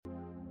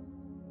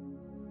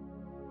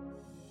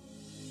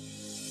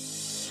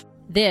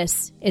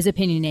This is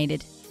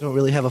Opinionated. I don't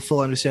really have a full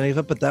understanding of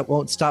it, but that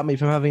won't stop me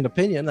from having an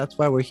opinion. That's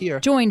why we're here.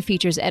 Join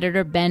features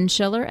editor Ben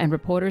Schiller and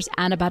reporters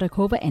Anna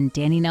Batakova and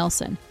Danny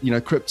Nelson. You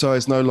know, crypto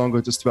is no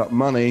longer just about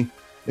money.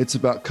 It's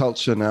about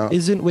culture now.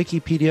 Isn't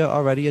Wikipedia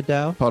already a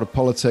DAO? Part of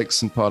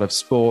politics and part of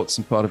sports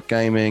and part of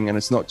gaming. And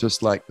it's not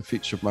just like the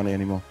future of money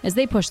anymore. As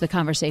they push the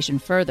conversation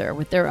further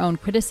with their own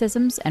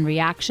criticisms and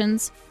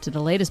reactions to the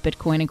latest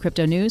Bitcoin and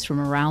crypto news from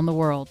around the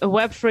world.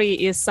 Web3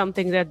 is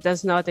something that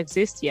does not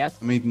exist yet.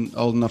 I'm even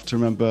old enough to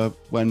remember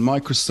when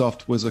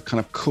Microsoft was a kind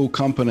of cool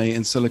company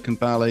in Silicon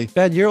Valley.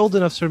 Ben, you're old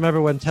enough to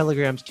remember when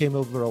telegrams came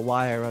over a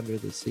wire under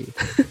the sea.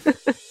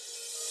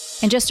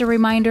 And just a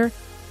reminder,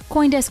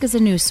 CoinDesk is a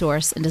news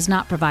source and does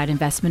not provide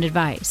investment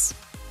advice.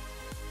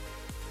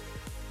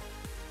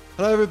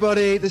 Hello,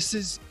 everybody. This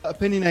is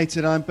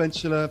Opinionated. I'm Ben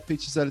Schiller,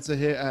 features editor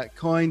here at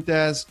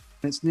CoinDesk.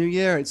 It's New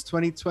Year. It's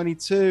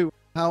 2022.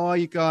 How are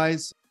you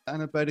guys?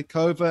 Anna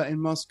Batakova in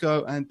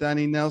Moscow and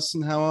Danny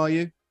Nelson. How are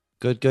you?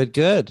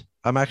 Good.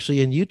 I'm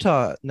actually in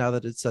Utah now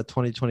that it's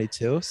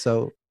 2022.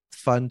 So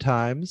fun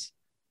times.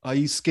 Are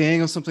you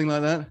skiing or something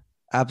like that?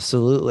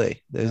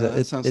 Absolutely.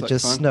 It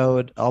just fun.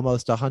 Snowed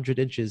almost 100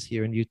 inches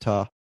here in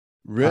Utah.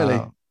 Really?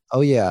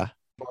 Oh yeah.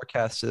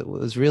 Forecast, it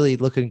was really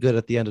looking good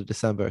at the end of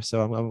December.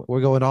 So we're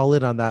going all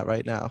in on that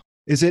right now.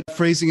 Is it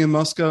freezing in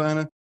Moscow,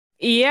 Anna?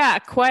 Yeah,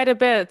 quite a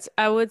bit.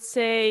 I would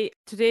say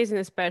today's an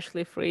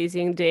especially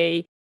freezing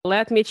day.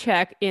 Let me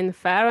check. In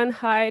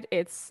Fahrenheit,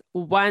 it's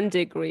 1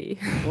 degree.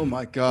 Oh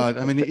my God.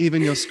 I mean,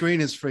 even your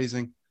screen is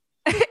freezing.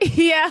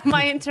 Yeah,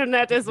 my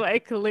internet is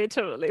like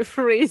literally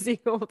freezing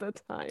all the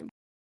time.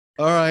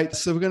 All right,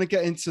 so we're going to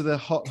get into the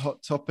hot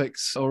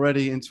topics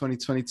already in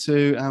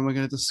 2022, and we're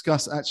going to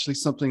discuss actually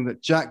something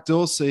that Jack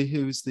Dorsey,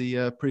 who's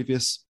the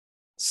previous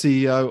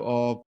CEO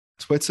of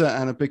Twitter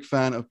and a big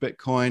fan of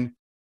Bitcoin,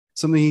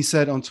 something he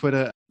said on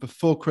Twitter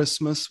before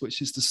Christmas,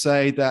 which is to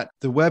say that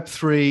the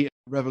Web3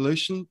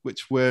 revolution,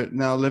 which we're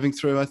now living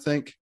through, I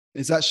think,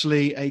 is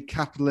actually a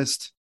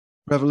capitalist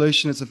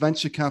revolution. It's a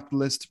venture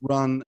capitalist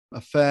run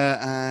affair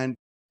and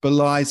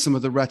belies some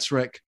of the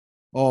rhetoric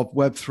of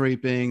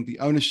Web3 being the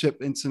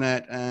ownership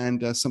internet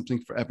and something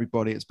for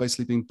everybody. It's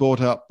basically being bought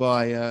up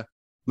by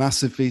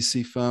massive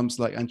VC firms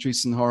like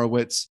Andreessen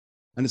Horowitz,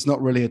 and it's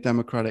not really a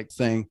democratic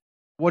thing.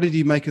 What did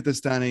you make of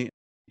this, Danny?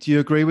 Do you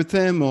agree with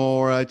him,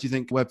 or do you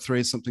think Web3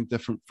 is something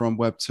different from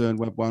Web2 and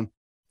Web1?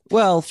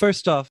 Well,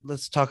 first off,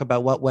 let's talk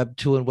about what Web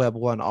 2 and Web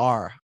 1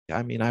 are.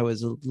 I mean, I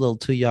was a little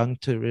too young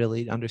to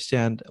really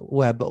understand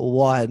Web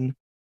 1,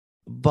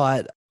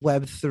 but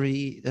Web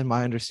 3, in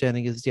my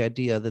understanding, is the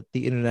idea that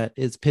the internet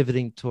is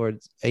pivoting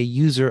towards a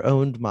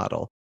user-owned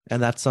model. And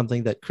that's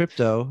something that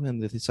crypto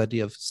and this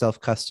idea of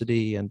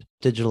self-custody and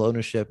digital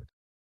ownership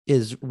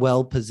is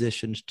well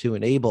positioned to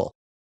enable.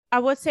 I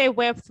would say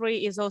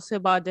Web3 is also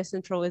about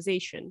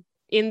decentralization.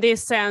 In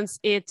this sense,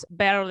 it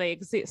barely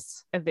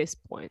exists at this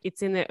point.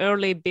 It's in the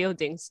early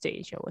building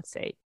stage, I would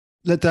say.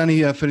 Let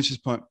Danny finish his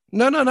point.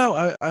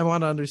 No. I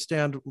want to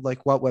understand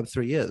like what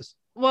Web3 is.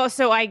 Well,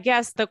 so I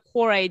guess the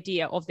core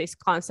idea of this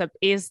concept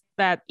is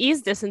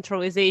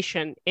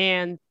decentralization,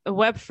 and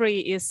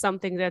Web3 is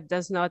something that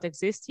does not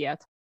exist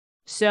yet.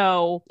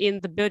 So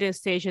in the building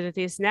stage that it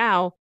is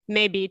now,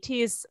 maybe it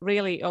is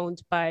really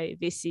owned by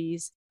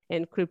VCs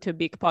and crypto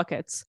big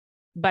pockets.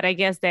 But I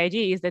guess the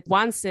idea is that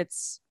once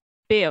it's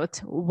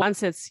built,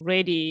 once it's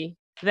ready,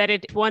 that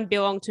it won't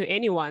belong to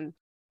anyone.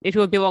 It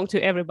will belong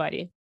to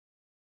everybody.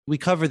 We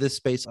cover this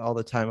space all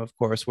the time, of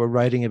course. We're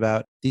writing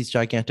about these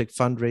gigantic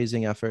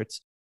fundraising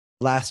efforts.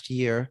 Last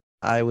year,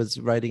 I was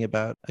writing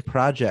about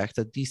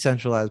a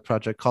decentralized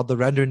project called the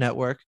Render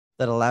Network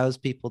that allows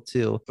people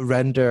to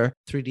render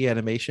 3D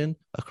animation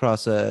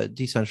across a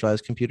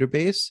decentralized computer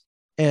base.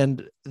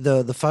 And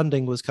the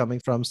funding was coming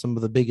from some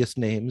of the biggest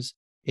names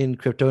in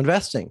crypto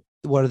investing.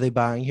 What are they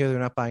buying here? They're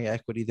not buying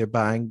equity. They're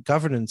buying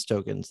governance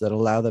tokens that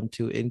allow them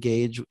to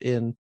engage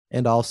in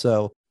and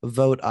also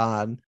vote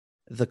on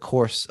the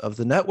course of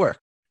the network.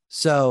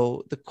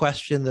 So the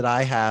question that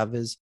I have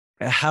is,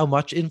 how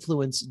much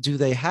influence do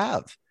they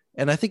have?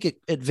 And I think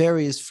it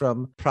varies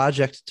from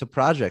project to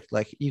project.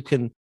 Like you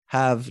can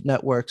have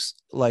networks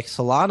like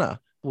Solana,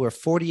 where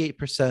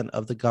 48%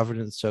 of the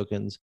governance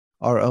tokens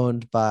are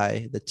owned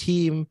by the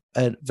team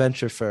and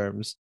venture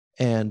firms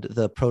and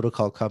the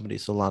protocol company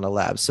Solana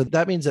Labs. So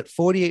that means that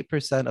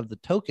 48% of the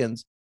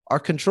tokens are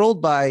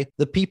controlled by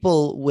the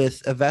people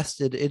with a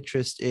vested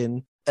interest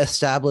in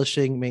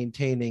establishing,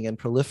 maintaining, and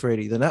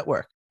proliferating the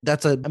network.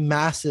 That's a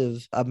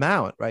massive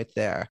amount right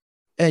there.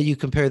 And you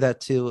compare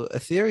that to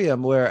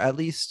Ethereum, where at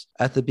least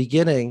at the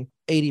beginning,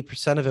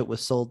 80% of it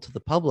was sold to the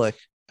public.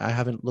 I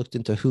haven't looked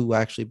into who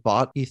actually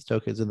bought ETH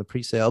tokens in the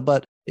pre-sale,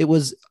 but it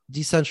was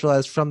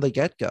decentralized from the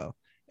get-go.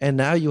 And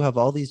now you have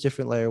all these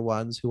different layer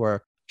ones who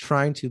are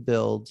trying to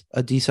build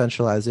a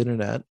decentralized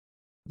internet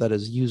that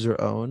is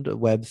user-owned.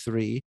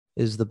 Web3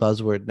 is the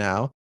buzzword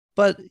now.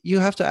 But you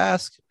have to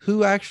ask,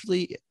 who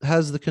actually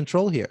has the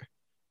control here?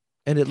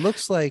 And it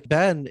looks like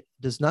Ben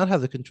does not have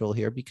the control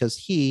here because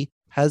he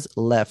has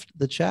left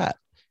the chat.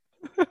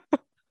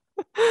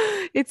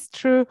 It's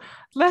true.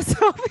 Let's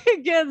hope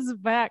he gets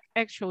back.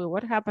 Actually,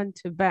 what happened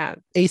to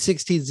Ben?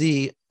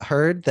 A16Z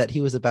heard that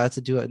he was about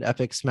to do an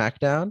epic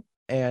smackdown,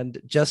 and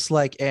just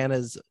like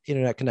Anna's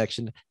internet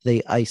connection,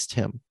 they iced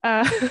him.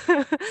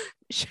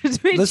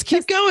 Should we Let's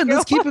keep going.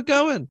 Let's keep it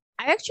going.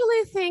 I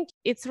actually think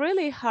it's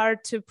really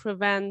hard to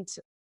prevent,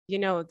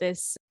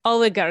 this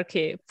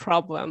oligarchy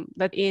problem,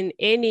 that in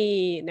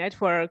any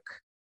network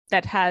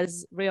that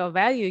has real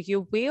value,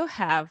 you will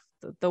have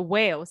the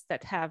whales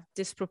that have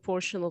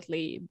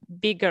disproportionately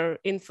bigger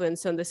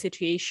influence on the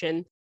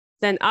situation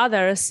than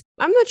others.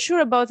 I'm not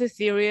sure about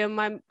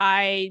Ethereum.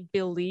 I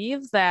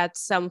believe that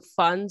some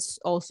funds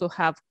also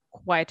have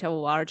quite a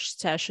large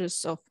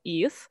stashes of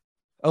ETH.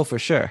 Oh, for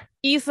sure.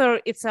 Ether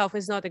itself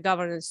is not a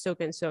governance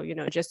token. So,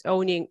 just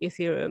owning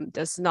Ethereum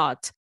does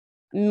not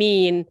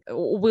mean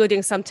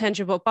wielding some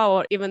tangible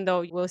power, even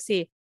though we'll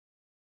see.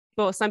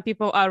 Well, some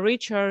people are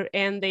richer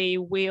and they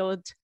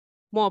wield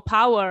more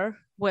power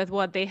with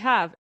what they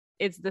have.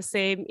 It's the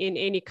same in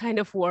any kind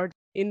of world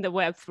in the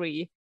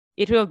Web3.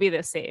 It will be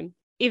the same.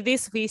 If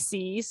these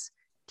VCs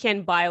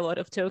can buy a lot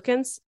of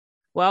tokens,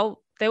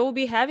 well, they will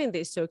be having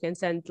these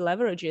tokens and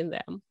leveraging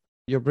them.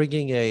 You're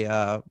bringing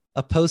a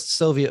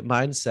post-Soviet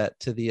mindset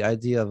to the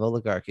idea of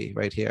oligarchy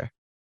right here.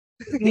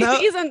 No,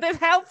 isn't that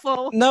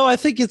helpful? No, I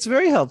think it's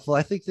very helpful.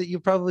 I think that you're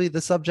probably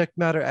the subject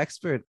matter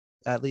expert,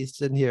 at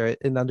least in here,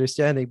 in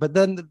understanding. But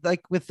then,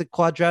 like with the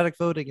quadratic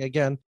voting,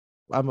 again,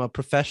 I'm a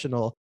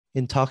professional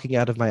in talking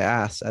out of my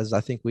ass, as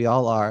I think we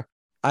all are.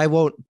 I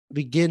won't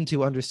begin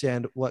to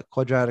understand what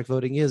quadratic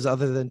voting is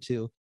other than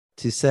to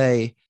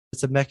say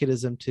it's a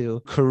mechanism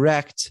to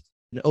correct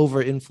an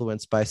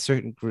over-influence by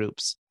certain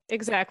groups.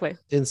 Exactly.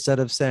 Instead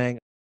of saying,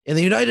 in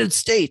the United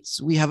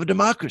States, we have a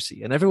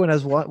democracy and everyone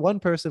has one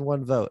person,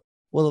 one vote.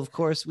 Well, of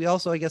course, we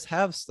also, I guess,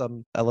 have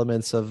some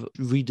elements of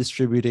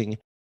redistributing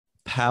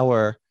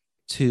power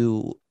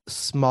to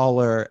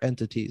smaller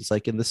entities,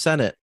 like in the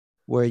Senate,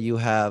 where you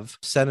have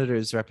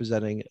senators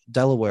representing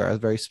Delaware, a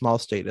very small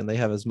state, and they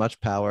have as much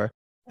power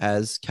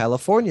as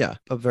California,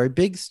 a very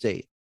big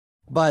state.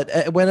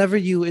 But whenever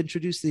you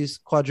introduce these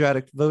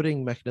quadratic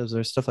voting mechanisms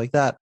or stuff like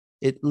that,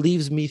 it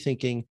leaves me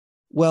thinking,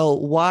 well,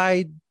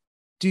 why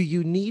do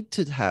you need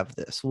to have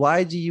this?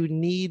 Why do you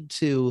need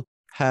to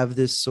have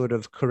this sort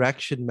of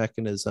correction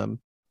mechanism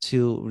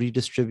to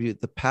redistribute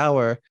the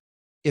power?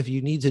 If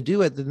you need to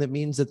do it, then it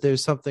means that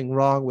there's something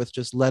wrong with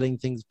just letting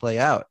things play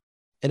out.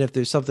 And if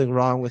there's something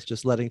wrong with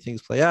just letting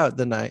things play out,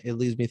 then it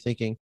leaves me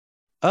thinking,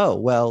 oh,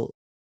 well,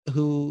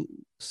 who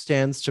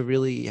stands to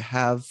really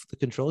have the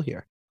control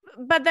here?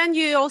 But then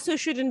you also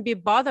shouldn't be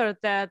bothered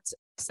that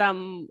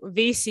some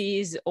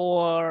VCs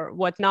or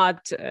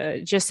whatnot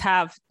just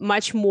have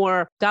much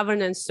more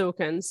governance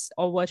tokens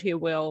or what you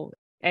will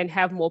and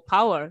have more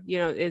power.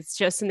 It's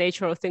just a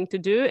natural thing to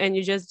do and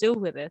you just deal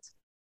with it.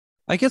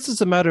 I guess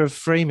it's a matter of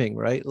framing,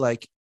 right?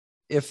 Like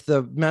if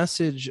the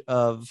message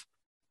of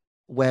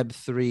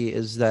Web3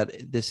 is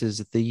that this is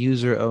the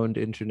user-owned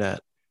internet,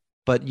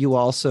 but you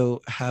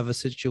also have a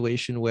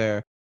situation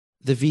where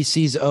the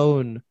VCs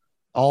own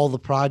all the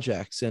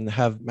projects and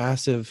have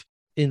massive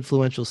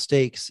influential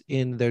stakes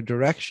in their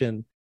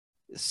direction,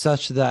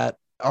 such that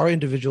our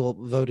individual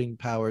voting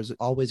power is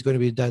always going to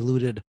be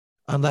diluted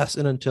unless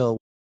and until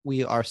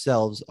we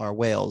ourselves are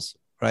whales,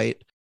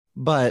 right?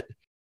 But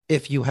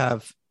if you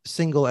have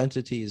single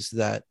entities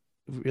that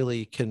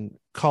really can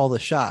call the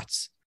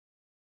shots,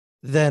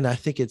 then I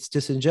think it's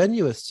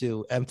disingenuous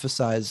to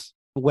emphasize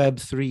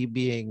Web3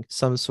 being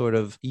some sort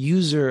of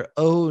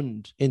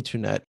user-owned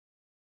internet.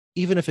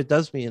 Even if it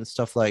does mean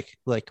stuff like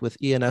with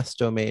ENS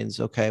domains,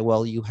 okay,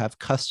 well, you have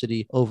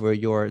custody over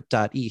your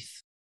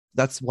 .eth.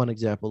 That's one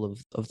example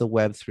of the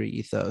Web3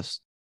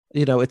 ethos.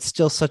 It's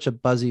still such a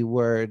buzzy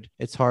word.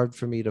 It's hard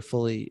for me to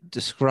fully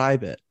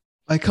describe it.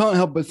 I can't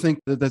help but think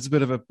that there's a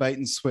bit of a bait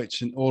and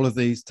switch in all of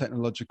these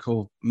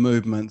technological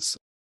movements.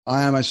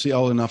 I am actually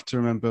old enough to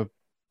remember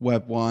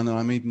Web 1, and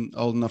I'm even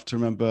old enough to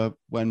remember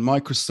when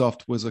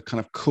Microsoft was a kind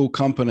of cool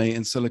company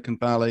in Silicon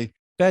Valley.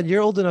 Ben,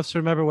 you're old enough to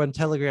remember when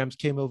telegrams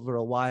came over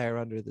a wire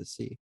under the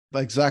sea.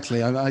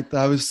 Exactly.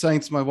 I was saying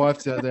to my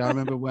wife the other day, I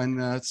remember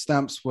when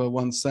stamps were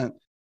 1 cent,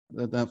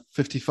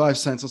 55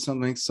 cents or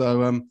something.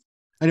 So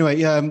anyway,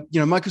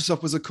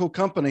 Microsoft was a cool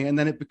company, and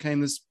then it became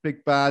this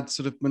big, bad,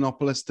 sort of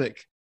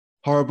monopolistic,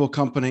 horrible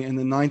company in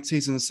the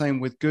 90s. And the same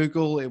with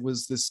Google. It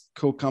was this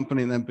cool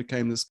company and then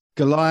became this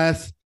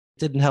Goliath. It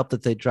didn't help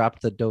that they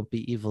dropped the "don't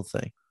be evil"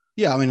 thing.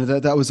 Yeah, I mean,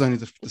 that was only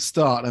the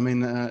start. I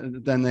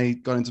mean, then they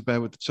got into bed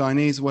with the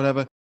Chinese or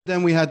whatever.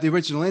 Then we had the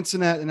original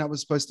internet, and that was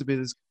supposed to be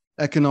this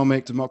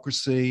economic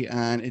democracy,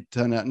 and it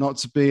turned out not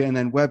to be. And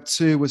then Web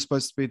 2 was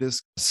supposed to be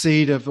this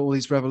seed of all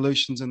these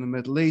revolutions in the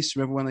Middle East.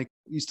 Remember when they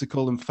used to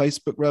call them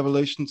Facebook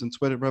revolutions and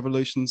Twitter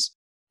revolutions?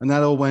 And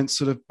that all went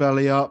sort of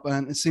belly up.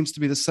 And it seems to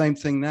be the same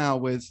thing now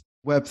with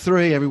Web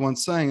 3.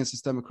 Everyone's saying it's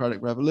this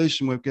democratic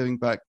revolution. We're giving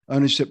back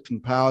ownership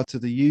and power to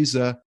the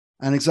user.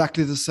 And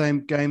exactly the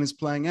same game is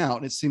playing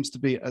out. It seems to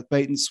be a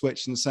bait and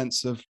switch in the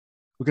sense of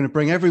we're going to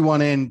bring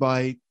everyone in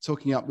by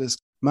talking up this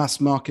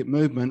mass market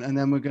movement. And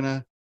then we're going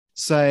to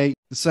say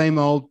the same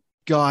old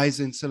guys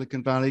in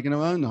Silicon Valley are going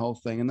to own the whole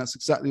thing. And that's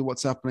exactly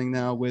what's happening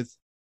now with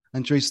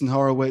Andreessen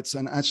Horowitz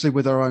and actually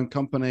with our own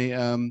company,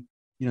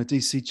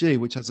 DCG,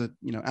 which has a,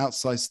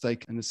 outsized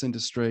stake in this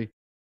industry.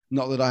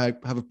 Not that I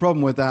have a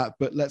problem with that,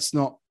 but let's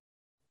not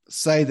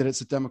say that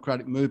it's a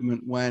democratic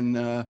movement when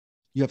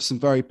you have some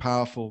very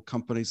powerful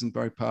companies and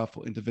very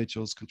powerful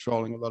individuals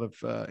controlling a lot of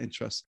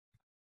interests.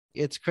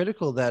 It's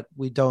critical that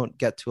we don't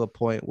get to a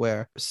point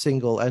where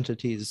single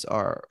entities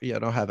are,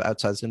 have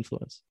outsized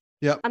influence.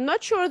 Yeah. I'm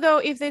not sure, though,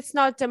 if it's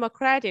not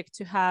democratic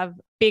to have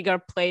bigger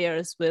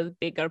players with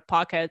bigger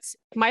pockets.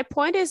 My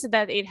point is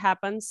that it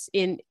happens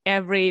in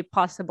every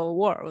possible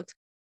world.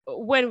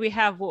 When we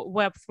have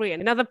Web3,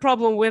 and another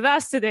problem with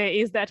us today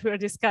is that we're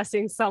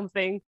discussing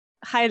something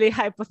highly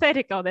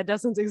hypothetical that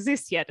doesn't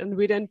exist yet, and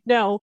we don't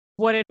know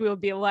what it will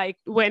be like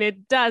when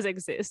it does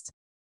exist.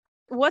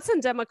 What's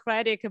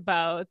undemocratic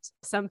about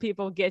some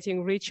people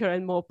getting richer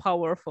and more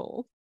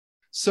powerful?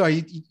 So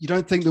you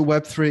don't think the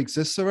Web3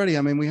 exists already?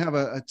 I mean, we have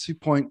a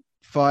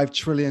 $2.5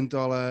 trillion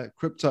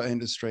crypto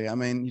industry. I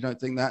mean, you don't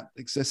think that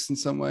exists in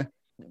some way?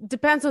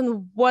 Depends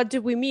on what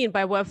do we mean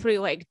by Web3.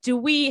 Like, do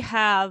we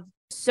have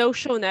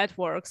social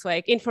networks,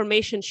 like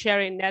information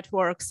sharing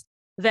networks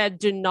that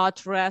do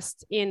not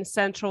rest in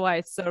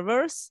centralized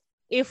servers?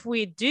 If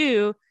we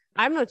do,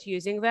 I'm not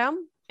using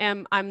them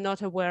and I'm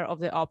not aware of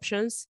the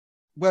options.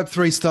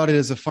 Web3 started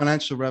as a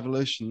financial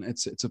revolution.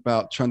 It's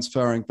about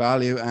transferring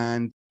value.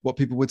 And what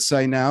people would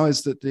say now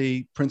is that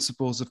the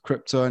principles of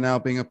crypto are now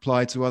being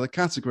applied to other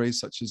categories,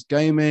 such as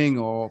gaming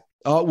or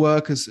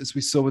artwork, as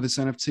we saw with this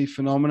NFT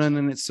phenomenon.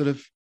 And it's sort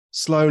of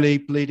slowly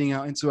bleeding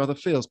out into other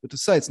fields. But to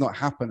say it's not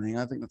happening,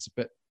 I think that's a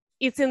bit...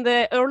 It's in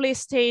the early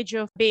stage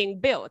of being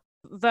built.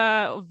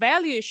 The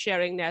value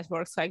sharing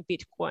networks like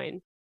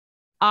Bitcoin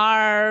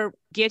are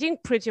getting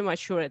pretty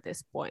mature at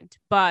this point.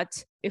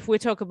 But if we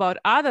talk about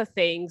other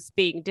things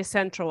being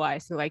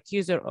decentralized and like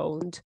user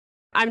owned,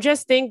 I'm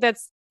just think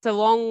that's the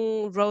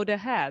long road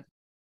ahead.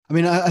 I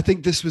mean, I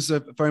think this was a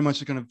very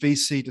much a kind of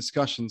VC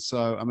discussion.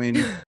 So, I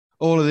mean,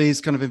 all of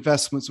these kind of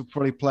investments will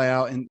probably play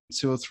out in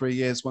 2 or 3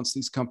 years once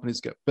these companies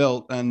get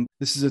built. And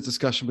this is a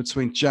discussion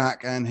between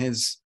Jack and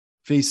his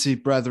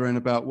VC brethren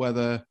about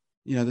whether,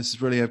 this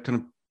is really a kind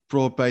of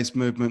broad-based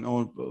movement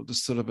or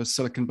just sort of a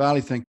Silicon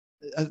Valley thing.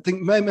 I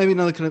think maybe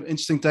another kind of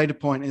interesting data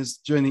point is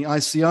during the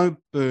ICO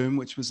boom,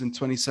 which was in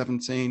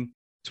 2017,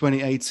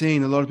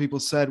 2018, a lot of people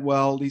said,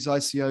 well, these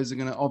ICOs are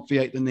going to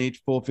obviate the need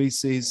for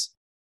VCs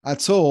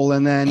at all.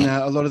 And then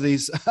a lot of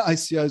these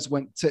ICOs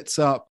went tits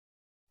up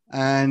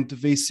and the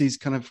VCs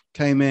kind of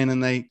came in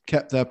and they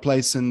kept their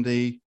place in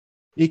the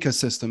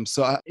ecosystem.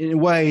 So in a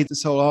way,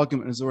 this whole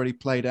argument has already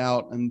played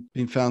out and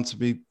been found to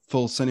be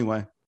false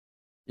anyway.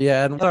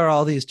 Yeah. And what are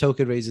all these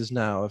token raises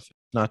now, if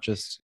not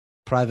just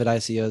private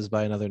ICOs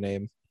by another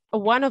name?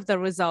 One of the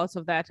results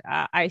of that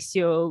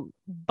ICO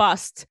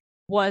bust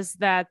was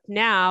that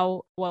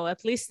now, well,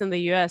 at least in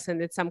the US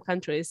and in some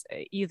countries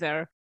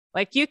either,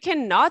 like you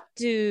cannot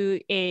do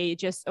a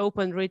just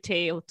open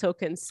retail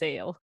token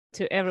sale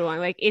to everyone.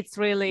 Like it's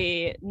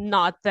really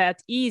not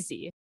that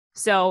easy.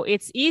 So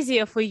it's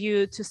easier for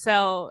you to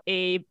sell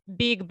a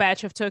big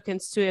batch of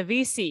tokens to a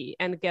VC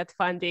and get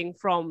funding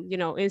from,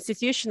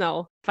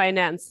 institutional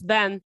finance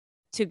than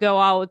to go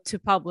out to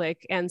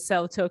public and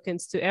sell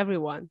tokens to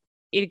everyone.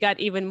 It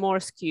got even more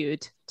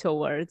skewed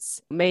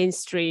towards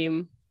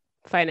mainstream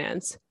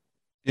finance.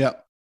 Yeah.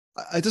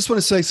 I just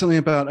want to say something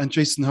about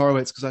Andreessen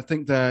Horowitz, because I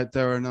think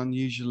they're an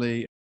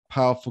unusually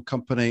powerful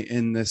company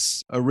in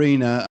this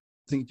arena.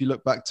 I think if you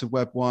look back to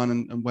Web 1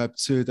 and Web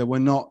 2, there were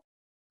not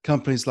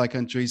companies like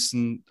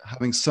Andreessen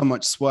having so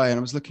much sway. And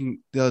I was looking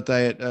the other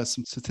day at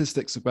some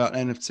statistics about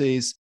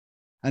NFTs,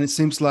 and it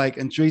seems like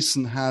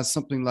Andreessen has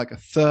something like a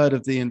third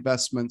of the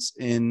investments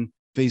in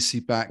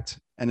VC-backed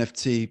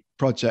NFT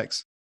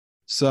projects.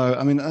 So,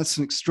 I mean, that's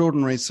an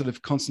extraordinary sort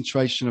of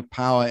concentration of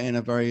power in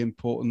a very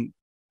important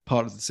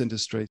part of this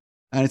industry.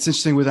 And it's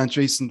interesting with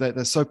Andreessen that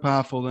they're so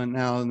powerful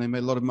now, and they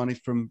made a lot of money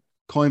from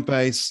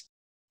Coinbase,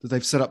 that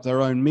they've set up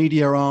their own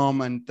media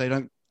arm, and they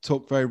don't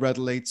talk very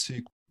readily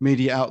to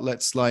media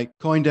outlets like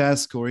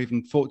CoinDesk or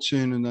even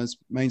Fortune and those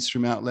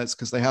mainstream outlets,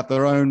 because they have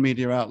their own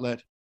media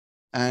outlet.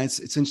 And it's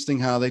interesting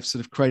how they've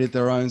sort of created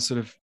their own sort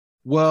of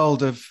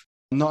world of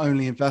not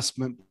only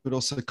investment, but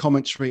also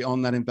commentary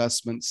on that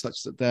investment,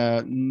 such that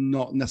they're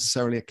not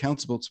necessarily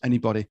accountable to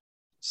anybody.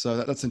 So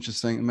that's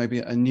interesting, and maybe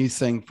a new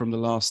thing from the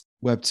last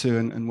Web 2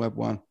 and Web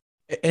 1.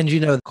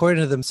 And,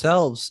 according to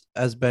themselves,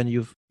 as Ben,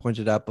 you've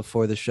pointed out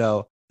before the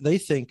show, they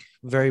think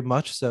very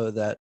much so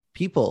that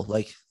people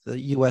like the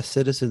US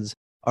citizens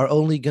are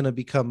only going to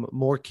become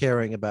more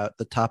caring about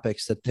the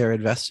topics that they're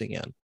investing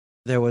in.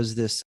 There was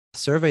this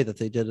survey that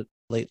they did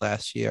late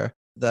last year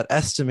that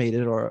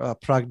estimated or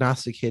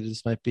prognosticated,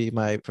 this might be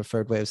my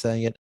preferred way of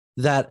saying it,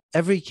 that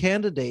every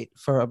candidate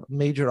for a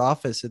major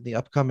office in the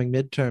upcoming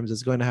midterms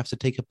is going to have to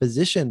take a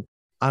position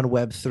on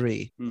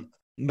Web3.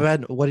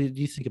 Ben, what did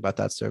you think about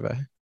that survey?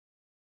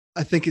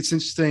 I think it's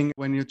interesting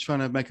when you're trying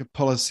to make a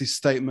policy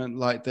statement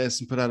like this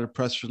and put out a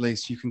press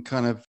release, you can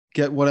kind of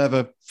get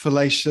whatever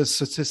fallacious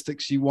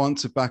statistics you want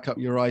to back up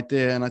your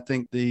idea. And I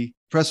think the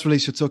press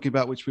release you're talking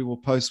about, which we will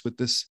post with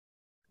this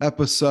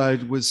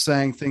episode, was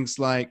saying things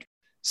like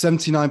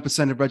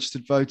 79% of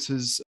registered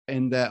voters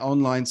in their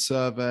online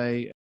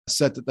survey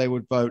said that they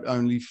would vote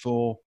only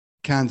for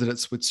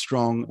candidates with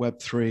strong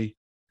Web3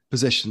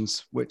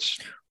 positions, which...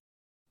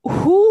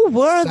 Who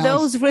were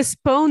those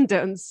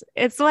respondents?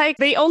 It's like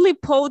they only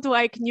polled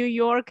like New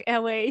York,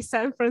 LA,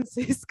 San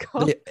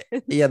Francisco.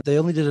 They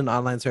only did an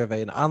online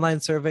survey. And online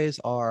surveys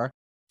are,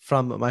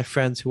 from my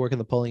friends who work in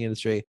the polling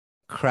industry,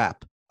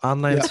 crap.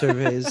 Online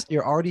surveys,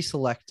 you're already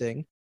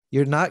selecting.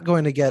 You're not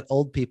going to get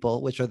old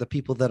people, which are the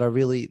people that are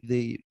really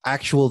the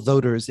actual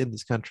voters in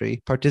this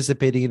country,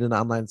 participating in an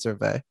online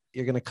survey.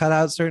 You're going to cut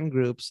out certain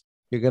groups.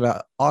 You're going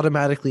to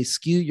automatically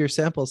skew your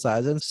sample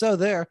size. And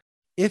so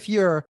if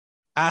you're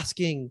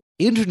asking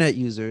internet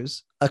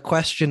users a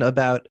question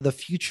about the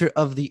future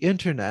of the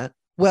internet,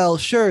 well,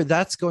 sure,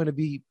 that's going to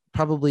be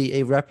probably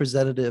a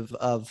representative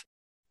of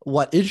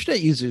what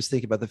internet users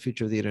think about the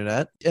future of the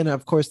internet. And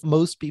of course,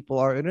 most people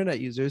are internet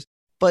users,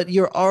 but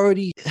you're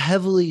already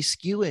heavily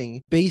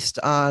skewing based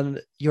on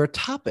your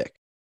topic,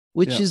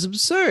 which is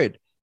absurd.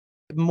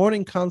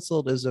 Morning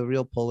Consult is a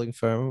real polling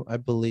firm, I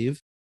believe.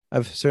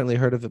 I've certainly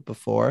heard of it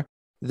before.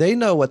 They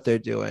know what they're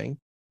doing.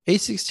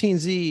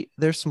 A16Z,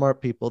 they're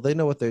smart people. They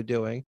know what they're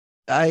doing.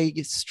 I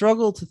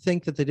struggle to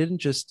think that they didn't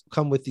just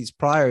come with these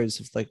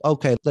priors of like,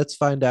 okay, let's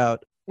find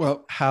out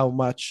how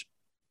much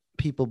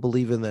people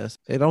believe in this.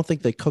 I don't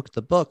think they cooked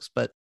the books,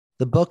 but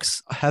the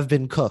books have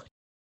been cooked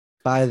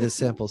by the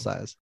sample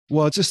size.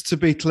 Well, just to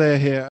be clear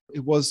here,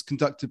 it was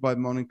conducted by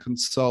Morning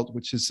Consult,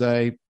 which is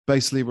a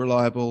basically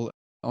reliable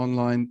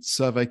online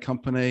survey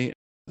company.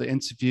 They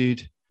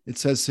interviewed, it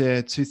says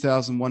here,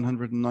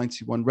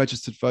 2,191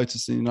 registered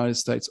voters in the United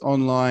States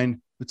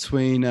online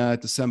between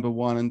December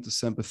 1 and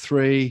December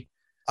 3.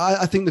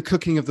 I think the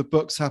cooking of the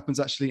books happens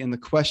actually in the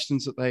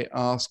questions that they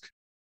ask.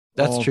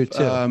 That's true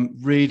too.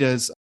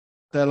 Readers,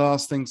 they'll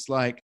ask things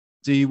like,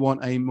 do you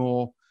want a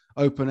more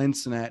open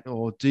internet,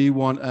 or do you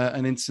want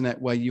an internet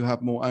where you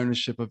have more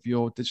ownership of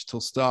your digital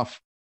stuff?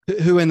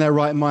 Who in their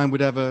right mind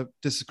would ever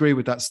disagree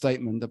with that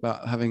statement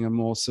about having a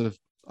more sort of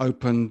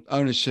open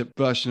ownership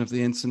version of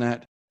the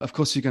internet? Of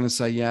course, you're going to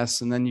say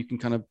yes, and then you can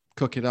kind of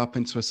cook it up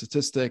into a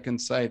statistic and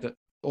say that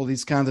all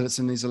these candidates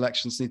in these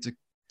elections need to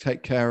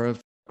take care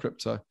of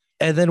crypto.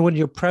 And then when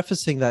you're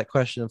prefacing that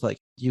question of like,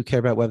 you care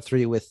about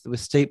Web3 with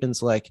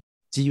statements like,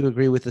 do you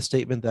agree with the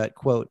statement that,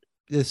 quote,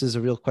 this is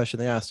a real question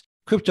they asked,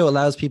 crypto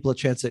allows people a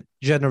chance at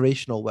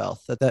generational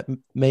wealth that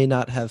may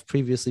not have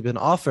previously been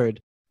offered.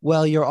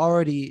 Well, you're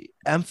already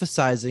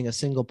emphasizing a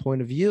single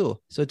point of view.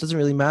 So it doesn't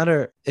really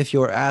matter if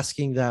you're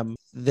asking them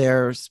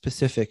their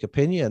specific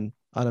opinion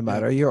on a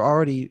matter. You're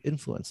already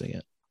influencing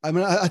it. I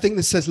mean, I think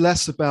this says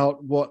less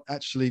about what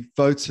actually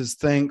voters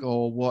think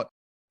or what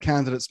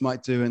candidates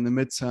might do in the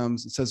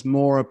midterms. It says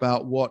more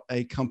about what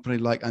a company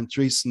like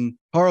Andreessen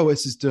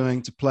Horowitz is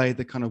doing to play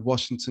the kind of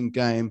Washington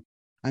game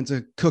and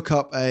to cook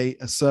up a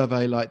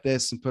survey like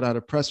this and put out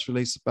a press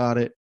release about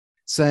it,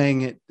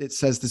 saying it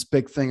says this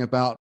big thing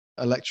about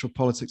electoral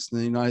politics in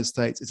the United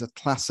States. Is a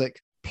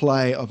classic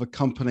play of a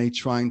company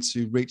trying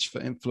to reach for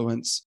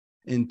influence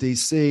in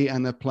DC,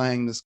 and they're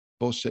playing this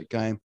bullshit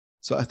game.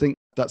 So I think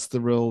that's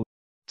the real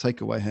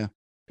takeaway here.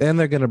 And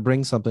they're going to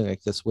bring something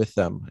like this with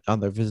them on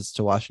their visits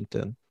to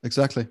Washington.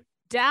 Exactly.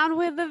 Down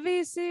with the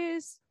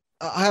VCs.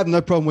 I have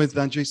no problem with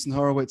Andreessen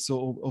Horowitz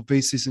or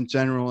VCs in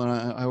general. And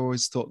I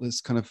always thought this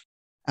kind of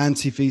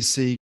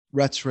anti-VC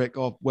rhetoric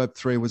of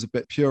Web3 was a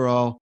bit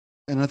puerile.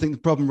 And I think the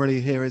problem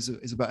really here is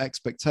about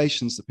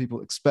expectations, that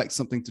people expect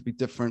something to be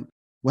different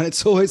when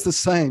it's always the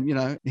same,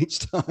 each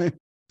time.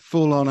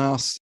 Full on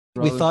us.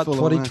 We thought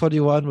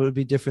 2021 would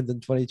be different than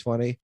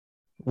 2020.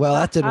 Well,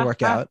 that didn't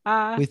work out.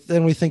 We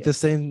think the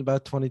same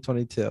about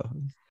 2022.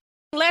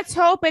 Let's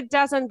hope it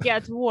doesn't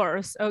get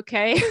worse,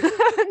 okay?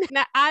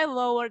 Now, I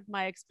lowered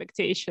my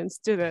expectations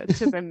to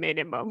the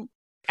minimum.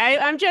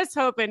 I'm just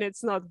hoping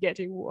it's not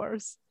getting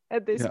worse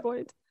at this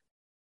point.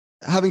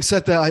 Having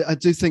said that, I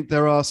do think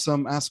there are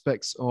some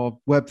aspects of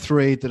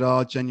Web3 that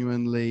are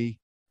genuinely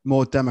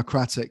more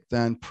democratic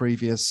than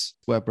previous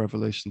web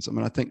revolutions. I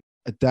mean, I think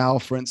a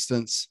DAO, for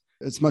instance,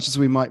 as much as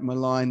we might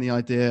malign the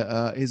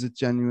idea, is a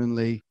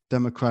genuinely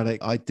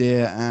democratic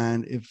idea.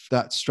 And if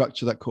that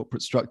structure, that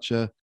corporate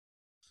structure,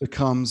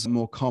 becomes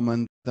more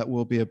common, that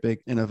will be a big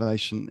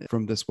innovation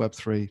from this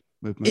Web3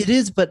 movement. It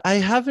is, but I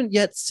haven't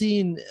yet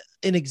seen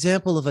an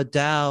example of a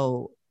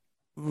DAO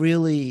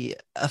really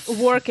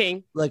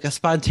working, like a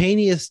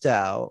spontaneous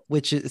DAO,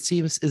 which it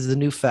seems is the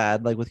new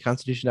fad, like with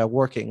Constitution DAO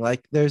working.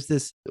 Like there's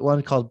this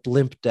one called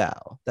Blimp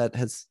DAO that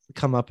has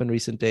come up in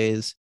recent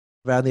days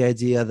around the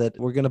idea that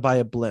we're going to buy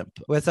a blimp.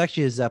 Well, it's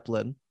actually a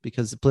Zeppelin,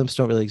 because blimps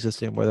don't really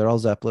exist anymore. They're all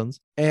Zeppelins.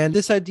 And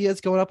this idea is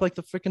going up like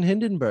the freaking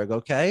Hindenburg,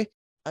 okay?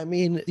 I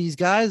mean, these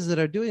guys that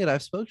are doing it,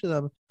 I've spoke to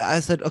them.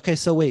 I said, okay,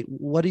 so wait,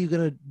 what are you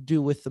going to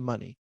do with the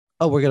money?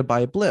 Oh, we're going to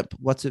buy a blimp.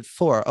 What's it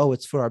for? Oh,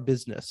 it's for our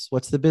business.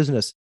 What's the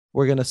business?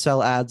 We're going to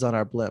sell ads on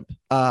our blimp.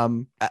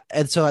 And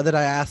so then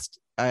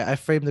I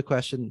framed the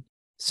question.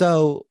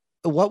 So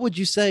what would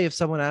you say if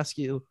someone asked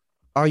you,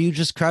 are you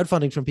just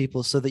crowdfunding from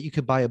people so that you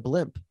could buy a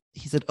blimp?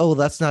 He said, oh,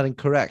 that's not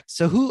incorrect.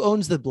 So who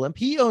owns the blimp?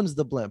 He owns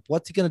the blimp.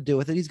 What's he going to do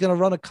with it? He's going to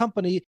run a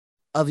company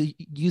of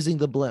using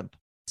the blimp.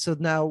 So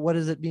now what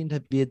does it mean to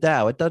be a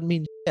DAO? It doesn't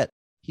mean shit.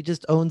 He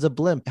just owns a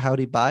blimp. How'd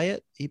he buy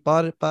it? He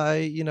bought it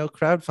by,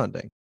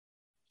 crowdfunding.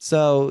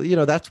 So,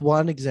 that's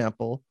one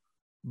example.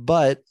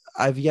 But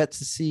I've yet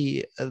to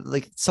see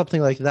like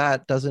something like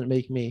that doesn't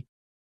make me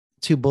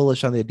too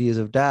bullish on the ideas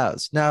of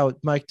DAOs. Now,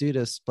 Mike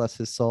Dudas, bless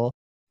his soul,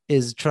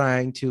 is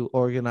trying to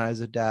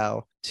organize a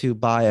DAO to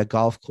buy a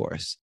golf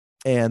course.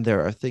 And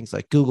there are things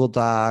like Google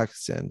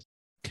Docs and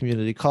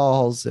community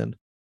calls. And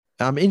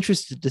I'm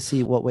interested to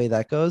see what way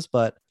that goes,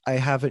 but I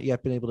haven't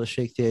yet been able to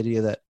shake the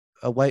idea that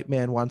a white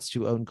man wants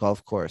to own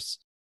golf course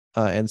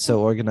and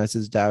so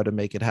organizes DAO to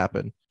make it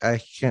happen. I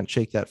can't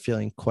shake that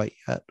feeling quite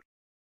yet.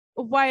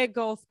 Why a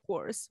golf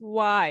course?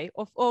 Why?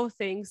 Of all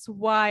things,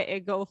 why a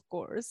golf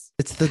course?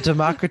 It's the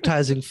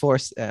democratizing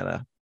force,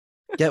 Anna.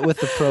 Get with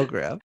the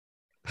program.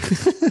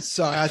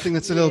 Sorry, I think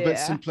that's a little bit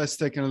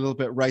simplistic and a little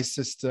bit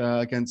racist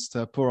against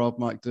poor old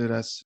Mike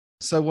Dudas.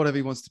 So whatever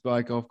he wants to buy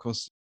a golf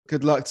course,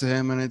 good luck to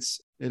him. And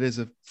it is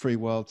a free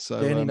world.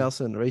 So Danny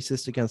Nelson,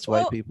 racist against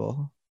white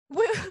people.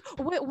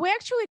 We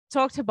actually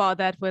talked about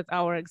that with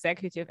our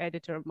executive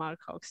editor, Mark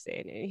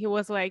Hochstein. He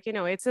was like,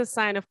 it's a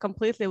sign of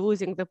completely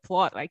losing the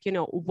plot. Like,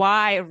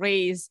 why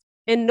raise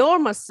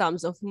enormous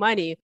sums of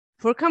money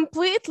for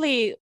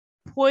completely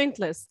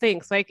pointless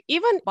things? Like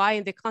even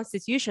buying the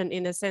Constitution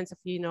in a sense of,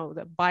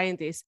 buying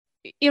this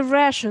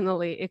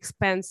irrationally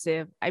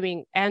expensive,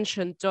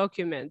 ancient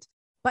document.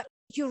 But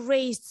you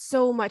raised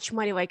so much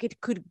money, like it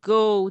could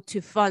go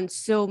to fund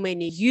so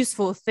many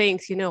useful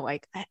things,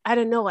 like, I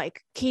don't know,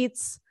 like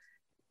kids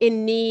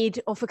in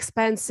need of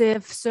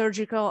expensive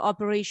surgical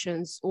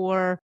operations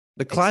or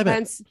the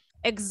climate.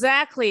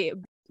 Exactly.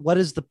 What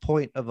is the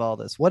point of all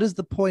this? What is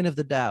the point of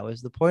the DAO?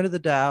 Is the point of the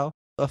DAO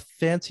a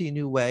fancy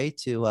new way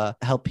to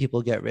help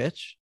people get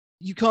rich?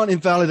 You can't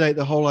invalidate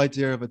the whole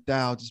idea of a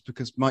DAO just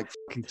because Mike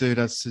fucking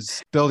Dudas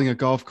is building a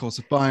golf course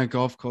or buying a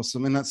golf course. I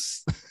mean,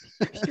 that's...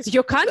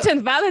 You can't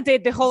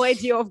invalidate the whole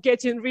idea of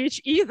getting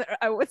rich either,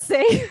 I would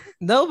say.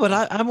 No, but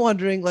I'm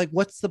wondering, like,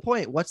 what's the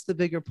point? What's the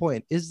bigger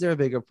point? Is there a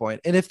bigger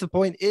point? And if the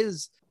point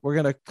is we're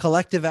going to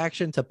collective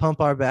action to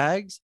pump our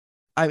bags,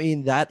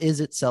 that is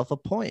itself a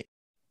point.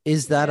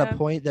 Is that a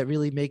point that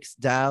really makes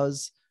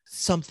DAOs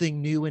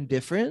something new and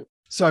different?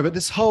 Sorry, but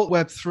this whole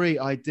Web3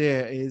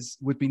 idea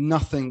would be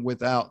nothing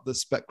without the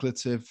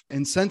speculative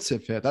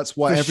incentive here. That's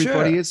why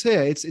everybody is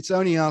here. It's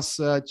only us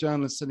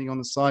journalists sitting on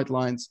the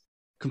sidelines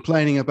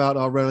complaining about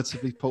our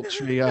relatively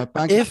paltry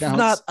bank accounts. If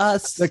not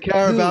us, they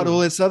care about all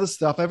this other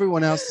stuff.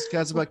 Everyone else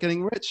cares about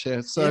getting rich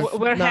here. So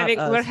we're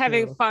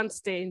having fun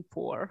staying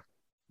poor.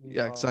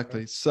 Yeah,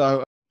 exactly.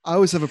 So I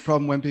always have a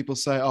problem when people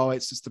say, "Oh,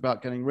 it's just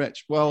about getting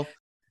rich." Well,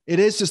 it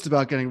is just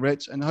about getting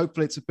rich, and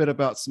hopefully, it's a bit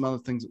about some other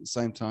things at the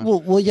same time.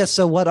 Well, yes.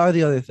 So, what are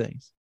the other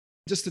things?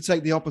 Just to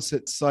take the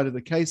opposite side of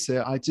the case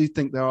here, I do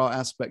think there are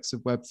aspects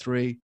of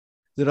Web3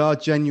 that are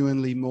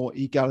genuinely more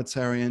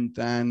egalitarian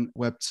than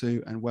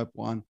Web2 and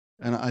Web1.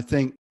 And I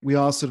think we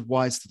are sort of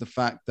wise to the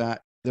fact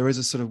that there is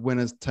a sort of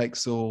winner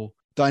takes all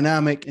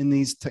dynamic in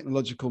these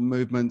technological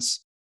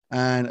movements.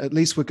 And at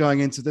least we're going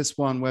into this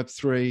one,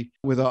 Web3,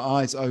 with our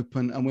eyes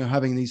open, and we're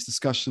having these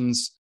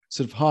discussions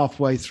sort of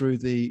halfway through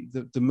the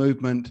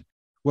movement.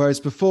 Whereas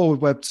before with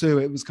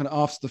Web2, it was kind of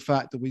after the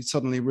fact that we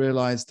suddenly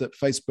realized that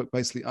Facebook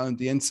basically owned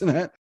the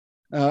internet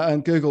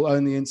and Google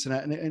owned the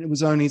internet. And it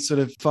was only sort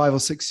of 5 or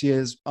 6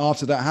 years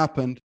after that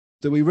happened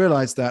that we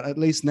realized that. At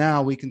least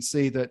now we can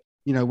see that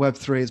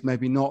Web3 is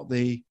maybe not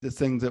the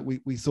thing that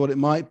we thought it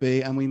might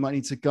be, and we might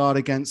need to guard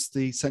against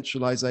the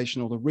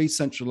centralization or the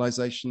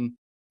re-centralization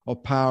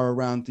of power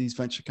around these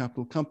venture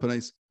capital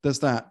companies. There's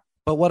that.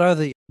 But what are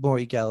the more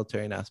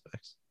egalitarian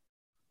aspects?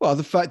 Well,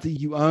 the fact that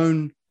you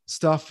own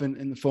stuff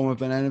in the form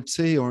of an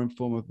NFT or in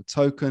form of a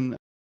token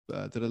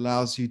that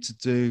allows you to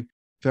do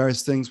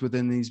various things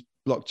within these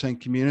blockchain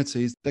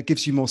communities, that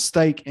gives you more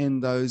stake in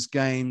those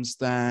games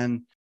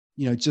than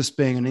just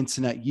being an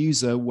internet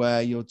user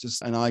where you're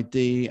just an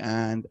ID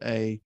and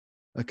a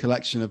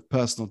collection of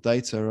personal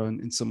data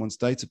in someone's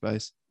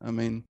database. I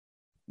mean,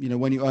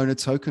 when you own a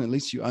token, at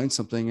least you own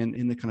something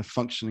in the kind of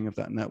functioning of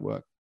that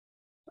network.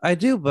 I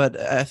do, but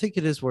I think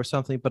it is worth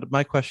something. But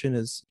my question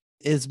is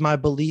my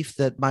belief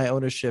that my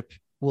ownership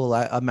will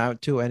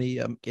amount to any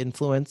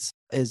influence?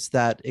 Is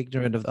that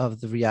ignorant of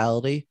the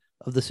reality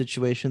of the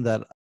situation,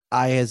 that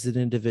I as an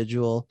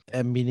individual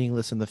am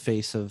meaningless in the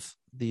face of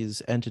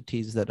these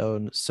entities that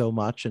own so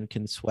much and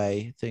can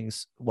sway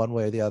things one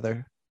way or the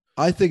other?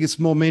 I think it's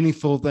more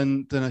meaningful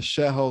than a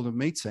shareholder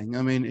meeting.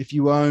 I mean, if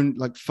you own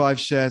like 5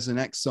 shares in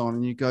Exxon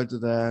and you go to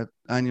their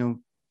annual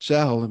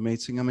shareholder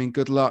meeting, I mean,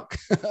 good luck.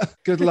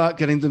 Good luck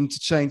getting them to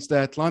change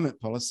their climate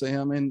policy.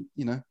 I mean,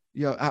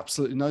 you have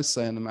absolutely no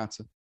say in the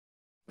matter.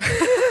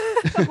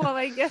 Well,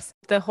 I guess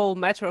the whole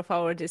matter of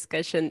our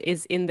discussion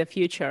is in the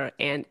future,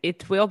 and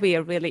it will be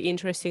really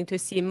interesting to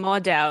see more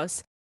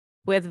DAOs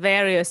with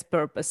various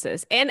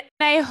purposes. And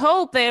I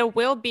hope there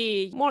will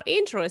be more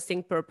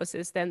interesting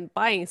purposes than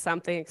buying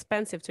something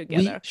expensive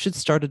together. We should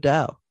start a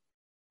DAO.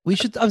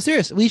 I'm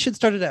serious. We should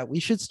start a DAO. We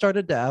should start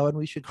a DAO and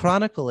we should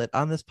chronicle it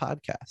on this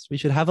podcast. We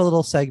should have a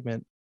little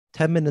segment,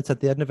 10 minutes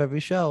at the end of every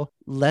show.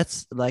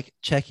 Let's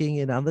checking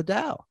in on the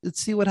DAO. Let's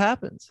see what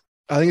happens.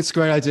 I think it's a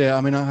great idea.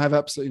 I mean, I have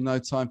absolutely no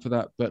time for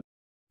that, but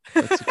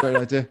that's a great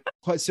idea.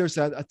 Quite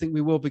seriously, I think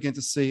we will begin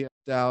to see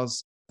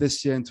DAOs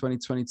this year in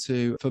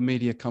 2022 for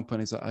media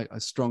companies. I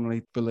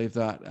strongly believe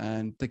that,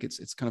 and think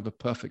it's kind of a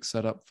perfect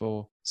setup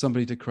for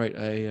somebody to create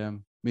a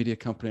media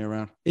company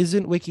around.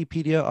 Isn't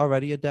Wikipedia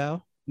already a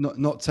DAO?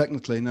 Not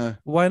technically, no.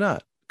 Why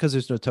not? Because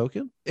there's no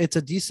token. It's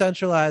a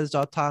decentralized,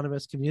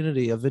 autonomous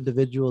community of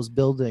individuals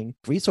building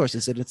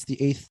resources, and it's the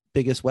 8th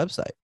biggest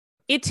website.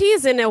 It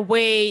is, in a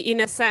way, in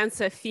a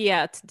sense, a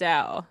fiat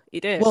DAO.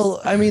 It is.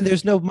 Well, I mean,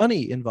 there's no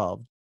money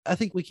involved. I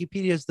think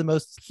Wikipedia is the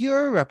most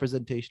pure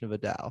representation of a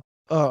DAO,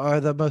 or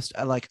the most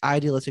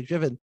idealistic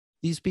driven.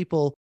 These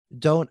people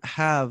don't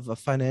have a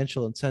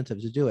financial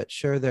incentive to do it.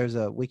 Sure, there's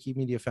a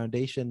Wikimedia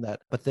Foundation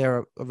but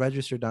they're a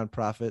registered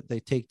nonprofit. They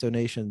take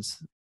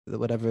donations,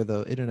 whatever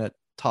the internet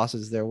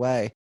tosses their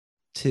way,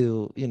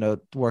 to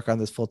work on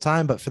this full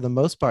time. But for the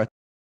most part,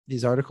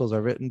 these articles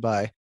are written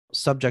by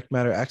subject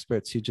matter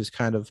experts who just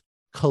kind of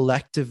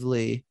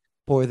collectively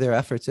pour their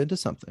efforts into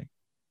something.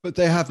 But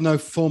they have no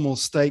formal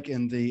stake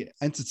in the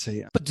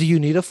entity. But do you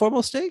need a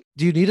formal stake?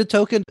 Do you need a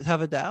token to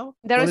have a DAO?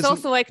 There is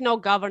also no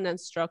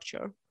governance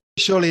structure.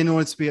 Surely in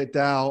order to be a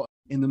DAO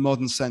in the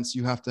modern sense,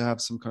 you have to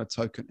have some kind of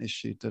token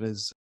issued that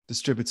is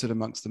distributed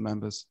amongst the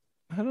members.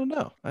 I don't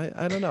know.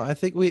 I don't know. I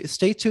think we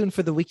stay tuned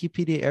for the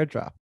Wikipedia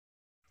airdrop.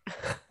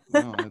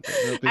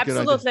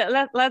 Absolutely.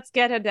 Let's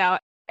get a DAO.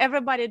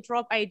 Everybody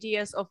drop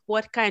ideas of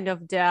what kind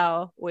of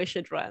DAO we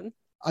should run.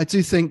 I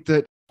do think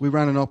that we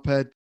ran an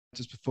op-ed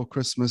just before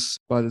Christmas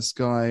by this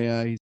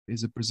guy.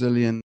 He's a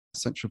Brazilian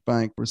central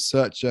bank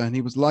researcher, and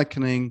he was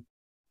likening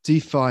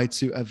DeFi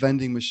to a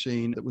vending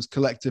machine that was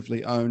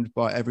collectively owned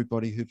by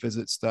everybody who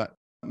visits that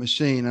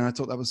machine. And I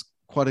thought that was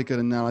quite a good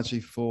analogy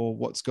for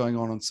what's going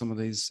on some of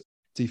these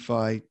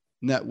DeFi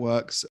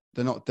networks.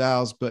 They're not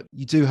DAOs, but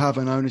you do have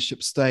an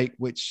ownership stake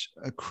which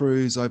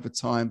accrues over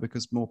time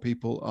because more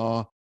people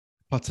are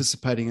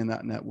participating in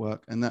that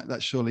network. And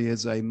that surely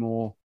is a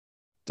more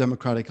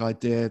democratic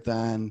idea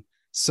than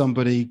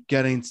somebody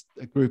getting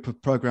a group of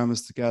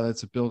programmers together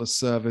to build a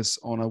service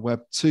on a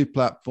Web 2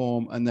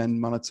 platform and then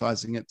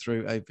monetizing it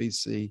through a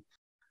VC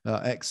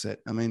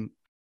exit. I mean,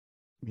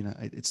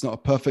 it's not a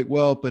perfect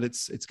world, but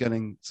it's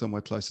getting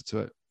somewhere closer to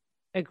it.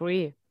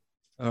 Agree.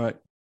 All right.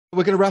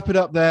 We're going to wrap it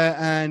up there.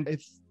 And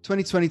if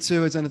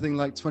 2022 is anything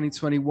like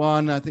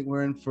 2021, I think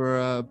we're in for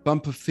a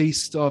bumper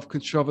feast of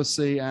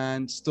controversy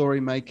and story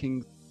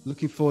making.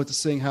 Looking forward to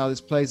seeing how this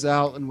plays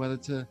out and whether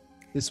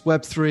this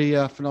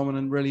Web3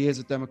 phenomenon really is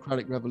a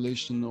democratic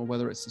revolution or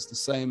whether it's just the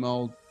same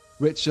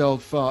rich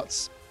old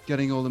farts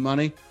getting all the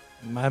money.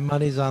 My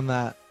money's on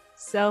that.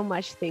 So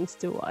much things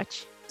to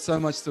watch. So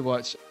much to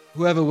watch.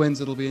 Whoever wins,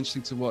 it'll be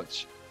interesting to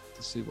watch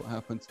to see what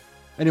happens.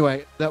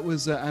 Anyway, that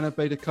was Anna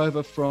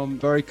Baydakova from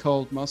very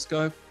cold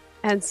Moscow.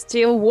 And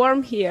still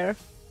warm here.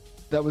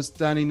 That was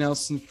Danny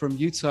Nelson from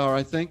Utah,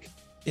 I think.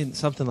 In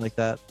something like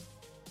that.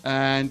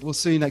 And we'll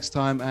see you next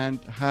time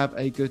and have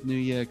a good new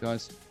year,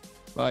 guys.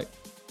 Bye.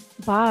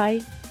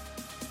 Bye.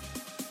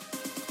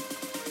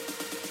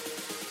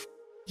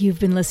 You've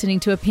been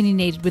listening to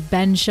Opinionated with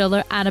Ben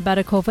Schiller, Anna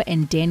Baydakova,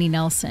 and Danny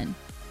Nelson.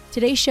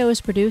 Today's show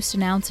is produced,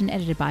 announced, and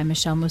edited by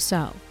Michelle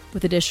Mousseau,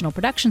 with additional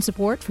production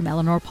support from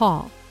Eleanor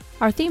Paul.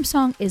 Our theme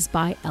song is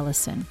by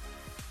Ellison.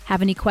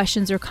 Have any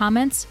questions or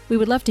comments? We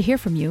would love to hear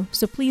from you,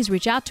 so please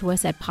reach out to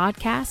us at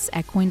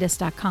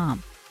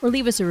podcasts@coindesk.com or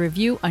leave us a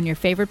review on your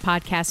favorite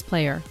podcast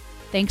player.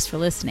 Thanks for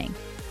listening.